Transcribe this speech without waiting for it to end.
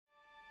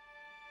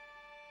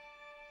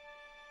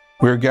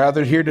We're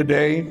gathered here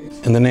today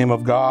in the name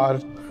of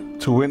God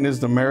to witness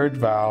the marriage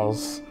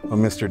vows of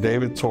Mr.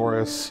 David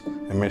Torres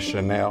and Ms.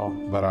 Chanel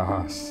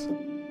Barajas.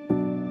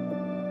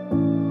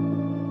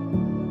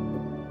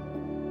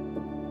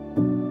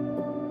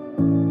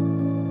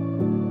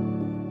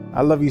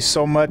 I love you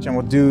so much and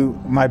will do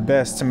my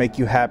best to make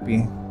you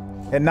happy.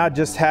 And not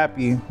just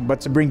happy, but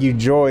to bring you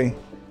joy.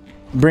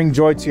 Bring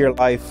joy to your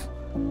life.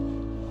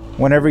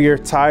 Whenever you're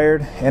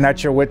tired and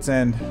at your wit's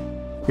end,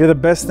 you're the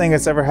best thing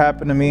that's ever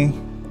happened to me,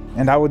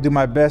 and I will do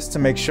my best to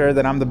make sure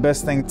that I'm the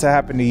best thing to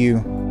happen to you.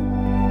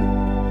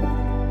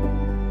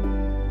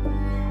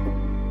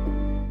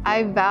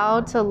 I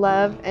vow to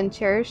love and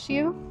cherish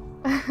you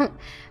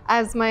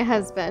as my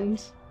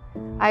husband.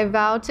 I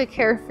vow to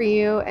care for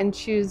you and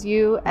choose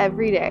you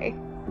every day.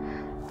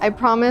 I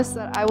promise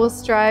that I will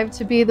strive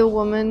to be the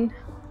woman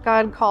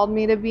God called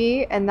me to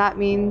be, and that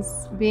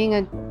means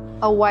being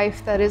a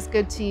wife that is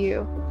good to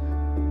you.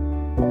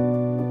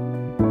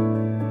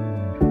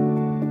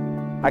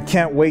 I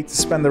can't wait to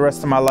spend the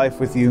rest of my life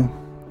with you.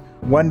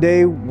 One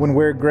day when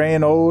we're gray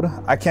and old,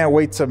 I can't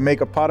wait to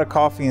make a pot of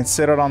coffee and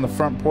sit out on the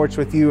front porch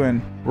with you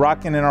and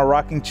rocking in our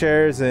rocking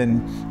chairs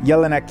and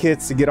yelling at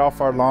kids to get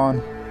off our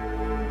lawn.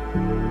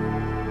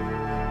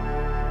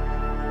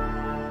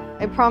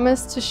 I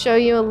promise to show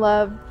you a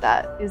love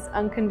that is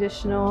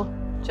unconditional,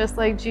 just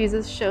like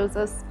Jesus shows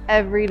us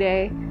every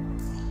day,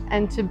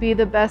 and to be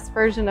the best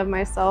version of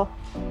myself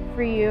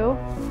for you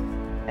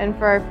and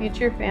for our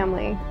future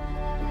family.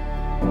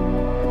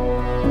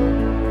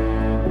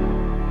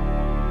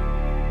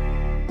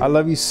 I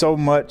love you so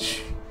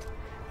much.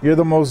 You're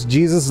the most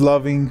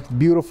Jesus-loving,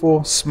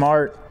 beautiful,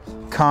 smart,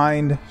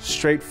 kind,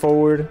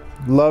 straightforward,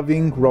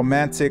 loving,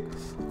 romantic,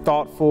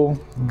 thoughtful,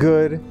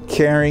 good,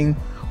 caring,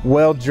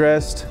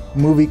 well-dressed,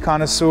 movie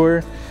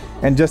connoisseur,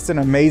 and just an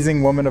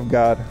amazing woman of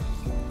God.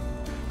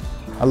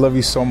 I love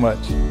you so much.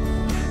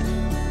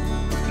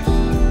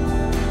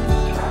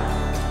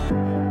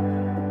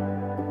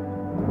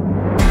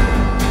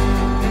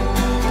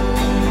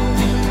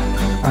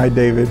 I,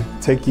 David,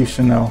 take you,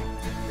 Chanel,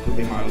 To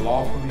be my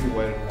lawfully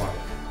wedded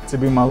wife. to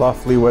be my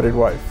lawfully wedded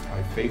wife.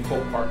 My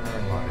faithful partner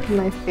in life.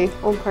 My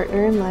faithful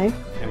partner in life.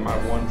 And my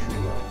one true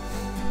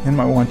love. And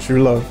my one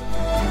true love.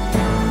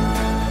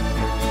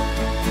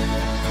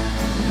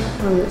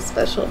 On this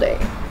special day,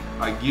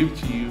 I give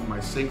to you my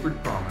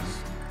sacred promise.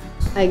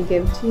 I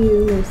give to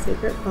you my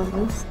sacred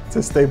promise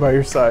To stay by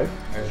your side.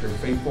 As your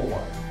faithful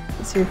wife.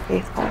 as your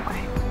faithful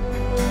wife.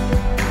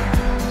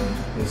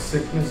 In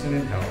sickness and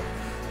in health.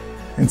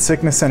 In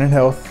sickness and in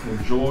health.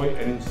 In joy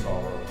and in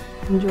sorrow.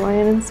 In joy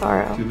and in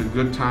sorrow. Through the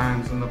good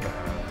times and the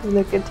bad. Through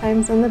the good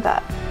times and the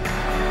bad.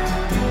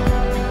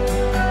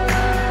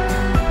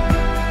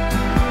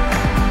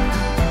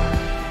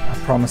 I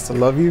promise to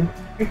love you.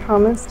 I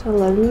promise to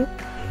love you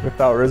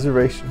Without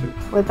reservation.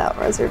 without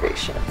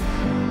reservation.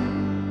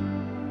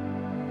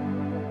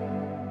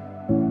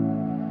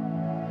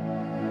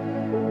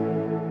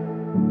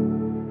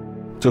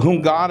 To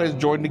whom God has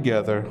joined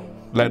together,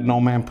 let no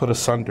man put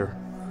asunder.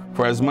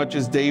 For as much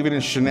as David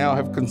and Chanel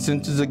have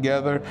consented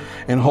together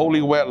in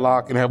holy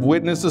wedlock and have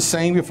witnessed the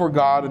same before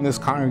God in this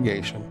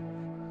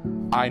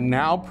congregation, I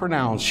now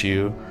pronounce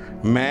you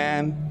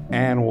man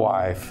and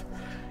wife.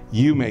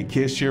 You may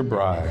kiss your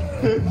bride.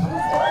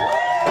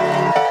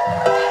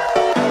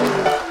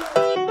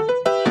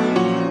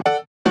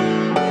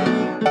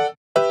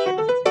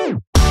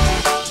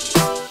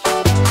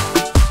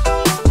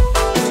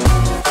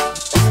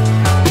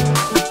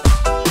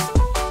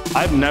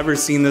 I've never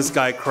seen this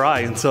guy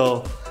cry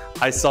until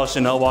I saw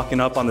Chanel walking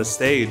up on the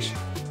stage.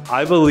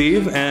 I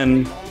believe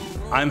and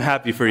I'm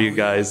happy for you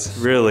guys,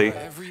 really.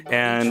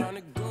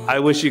 And I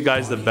wish you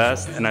guys the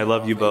best and I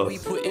love you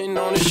both.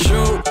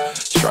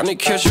 Trying to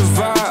catch a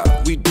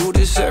vibe, we do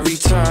this every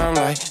time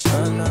like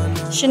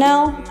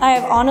Chanel, I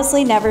have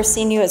honestly never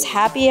seen you as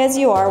happy as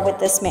you are with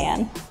this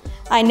man.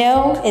 I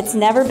know it's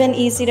never been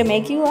easy to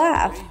make you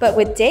laugh, but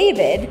with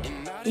David,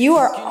 you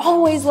are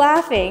always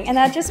laughing, and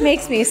that just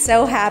makes me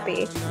so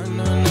happy.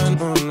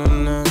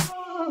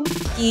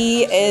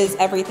 He is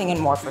everything and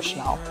more for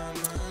Chanel.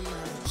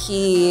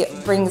 He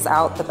brings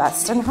out the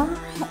best in her,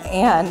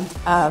 and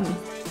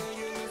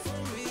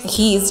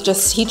he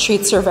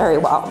treats her very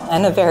well,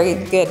 and a very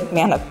good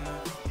man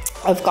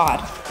of God.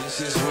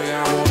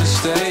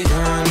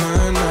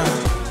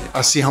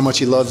 I see how much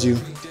he loves you,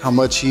 how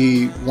much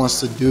he wants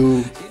to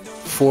do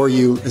for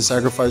you and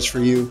sacrifice for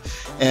you.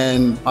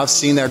 And I've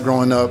seen that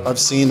growing up. I've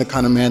seen the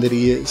kind of man that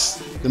he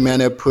is, the man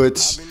that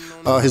puts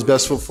his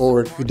best foot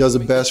forward, who does the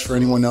best for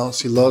anyone else.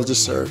 He loves to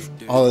serve,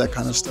 all of that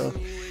kind of stuff.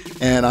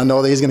 And I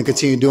know that he's going to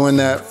continue doing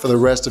that for the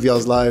rest of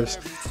y'all's lives.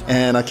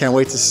 And I can't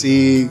wait to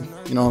see,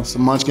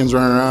 some munchkins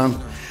running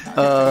around.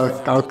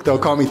 They'll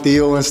call me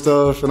Theo and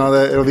stuff and all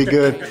that. It'll be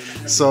good.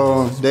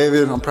 So,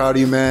 David, I'm proud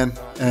of you, man,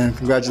 and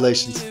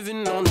congratulations.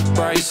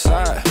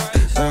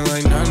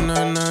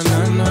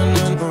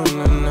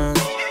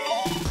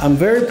 I'm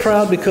very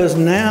proud because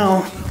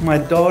now my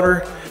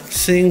daughter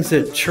sings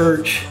at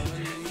church,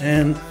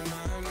 and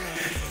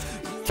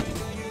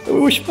I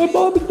wish my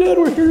mom and dad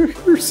were here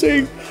to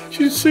sing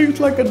She sings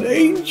like an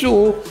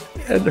angel.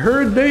 And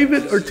her and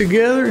David are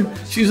together,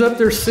 and she's up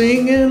there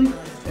singing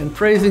and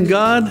praising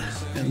God.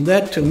 And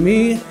that to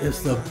me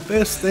is the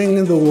best thing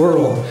in the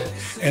world.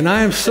 And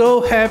I am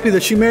so happy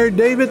that she married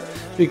David,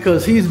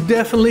 because he's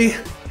definitely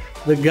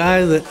the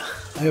guy that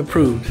I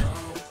approved.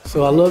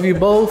 So I love you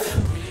both.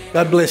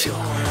 God bless you.